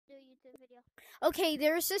YouTube video. Okay,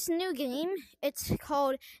 there's this new game. It's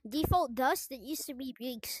called Default Dust. It used to be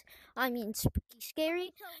spooky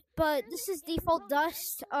scary, but this is Default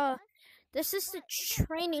Dust. This is the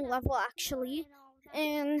training level actually,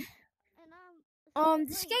 and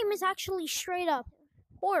this game is actually straight up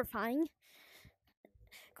horrifying.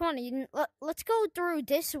 Come on, Eden. Let's go through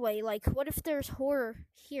this way. Like, what if there's horror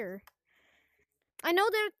here? I know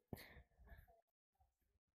there.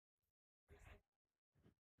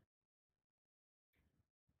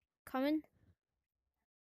 Coming.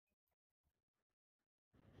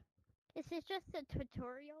 Is this just a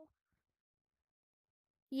tutorial?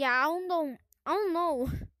 Yeah, I don't know.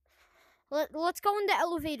 Let's go in the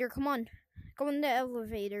elevator. Come on, go in the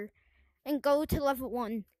elevator, and go to level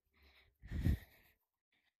 1.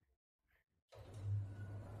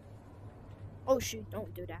 Oh shoot!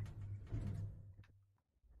 Don't do that.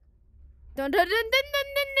 Dun dun dun dun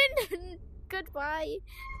dun dun dun. Goodbye,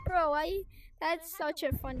 bro. That's such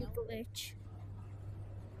a funny glitch.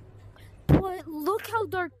 But look how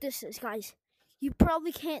dark this is, guys. You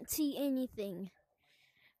probably can't see anything.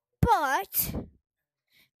 But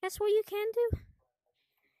guess what you can do?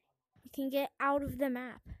 You can get out of the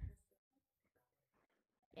map.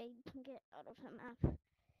 Yeah, you can get out of the map.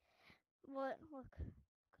 What? Look.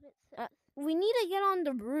 It says. We need to get on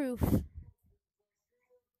the roof.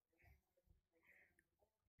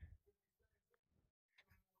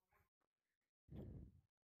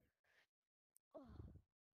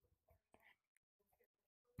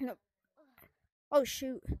 No. Oh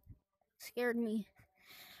shoot. Scared me.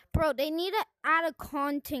 Bro, they need to add a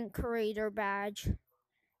content creator badge.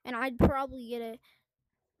 And I'd probably get it.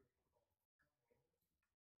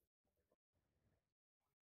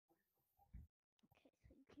 Okay, so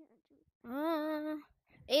you can't do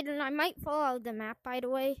it. Aiden, I might fall out of the map, by the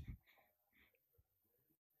way.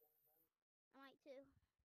 I might too.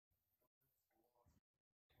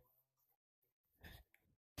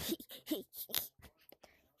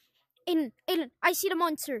 Aiden, I see the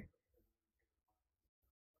monster.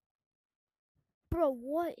 Bro,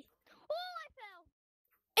 what? Oh, I fell.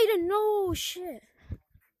 Aiden, no shit.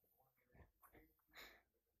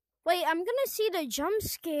 Wait, I'm gonna see the jump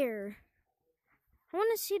scare. I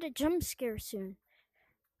wanna see the jump scare soon.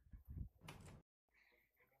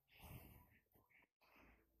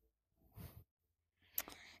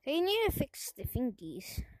 They need to fix the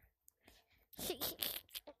thingies.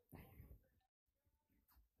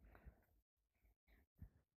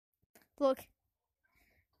 Look.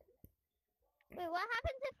 Wait, what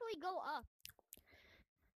happens if we go up?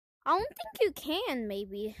 I don't think you can,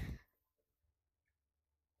 maybe.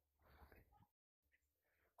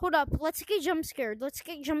 Hold up, let's get jump scared. What if it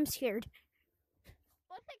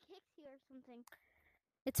kicks you or something?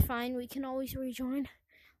 It's fine, we can always rejoin.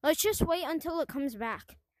 Let's just wait until it comes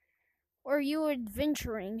back. Or you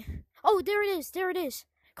adventuring. Oh, there it is.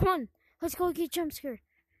 Come on, let's go get jump scared.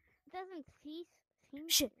 It doesn't cease.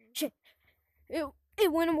 Shit.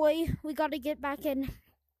 It went away. We gotta get back in.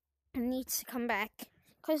 It needs to come back.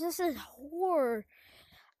 Because this is horror.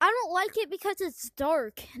 I don't like it because it's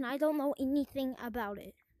dark and I don't know anything about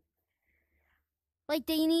it. Like,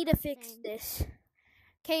 they need to fix this.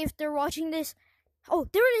 Okay, if they're watching this. Oh,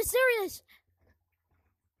 there it is.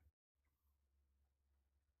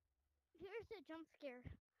 Here's the jump scare.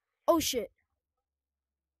 Oh, shit.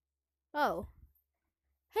 Oh.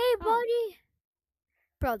 Hey, buddy.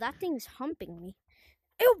 Bro, that thing's humping me.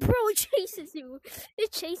 Ew, bro, it chases you.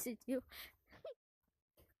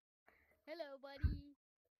 Hello, buddy.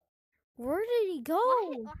 Where did he go?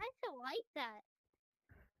 Why is it like that?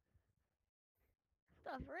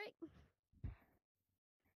 Stuff, right?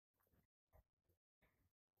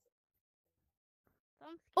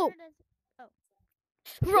 I'm scared as...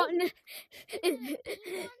 Run. Monster.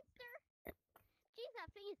 Jeez, that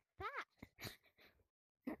thing is fast.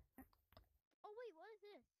 Oh, wait, what is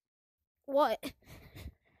this? What?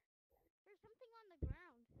 There's something on the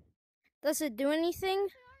ground. Does it do anything? Where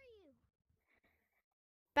are you?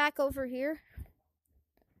 Back over here.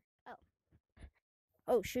 Oh.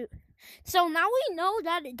 Oh, shoot. So now we know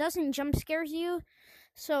that it doesn't jump scare you,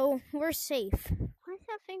 so we're safe. Why is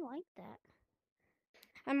that thing like that?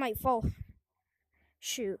 I might fall.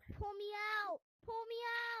 Shoot. Pull me out! Pull me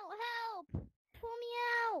out! Help! Pull me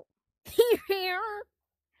out! Here.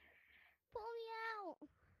 Pull me out!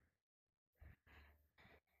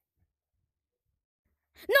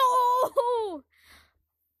 No!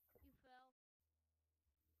 You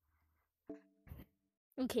fell.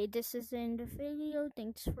 Okay, this is the end of the video.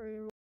 Thanks for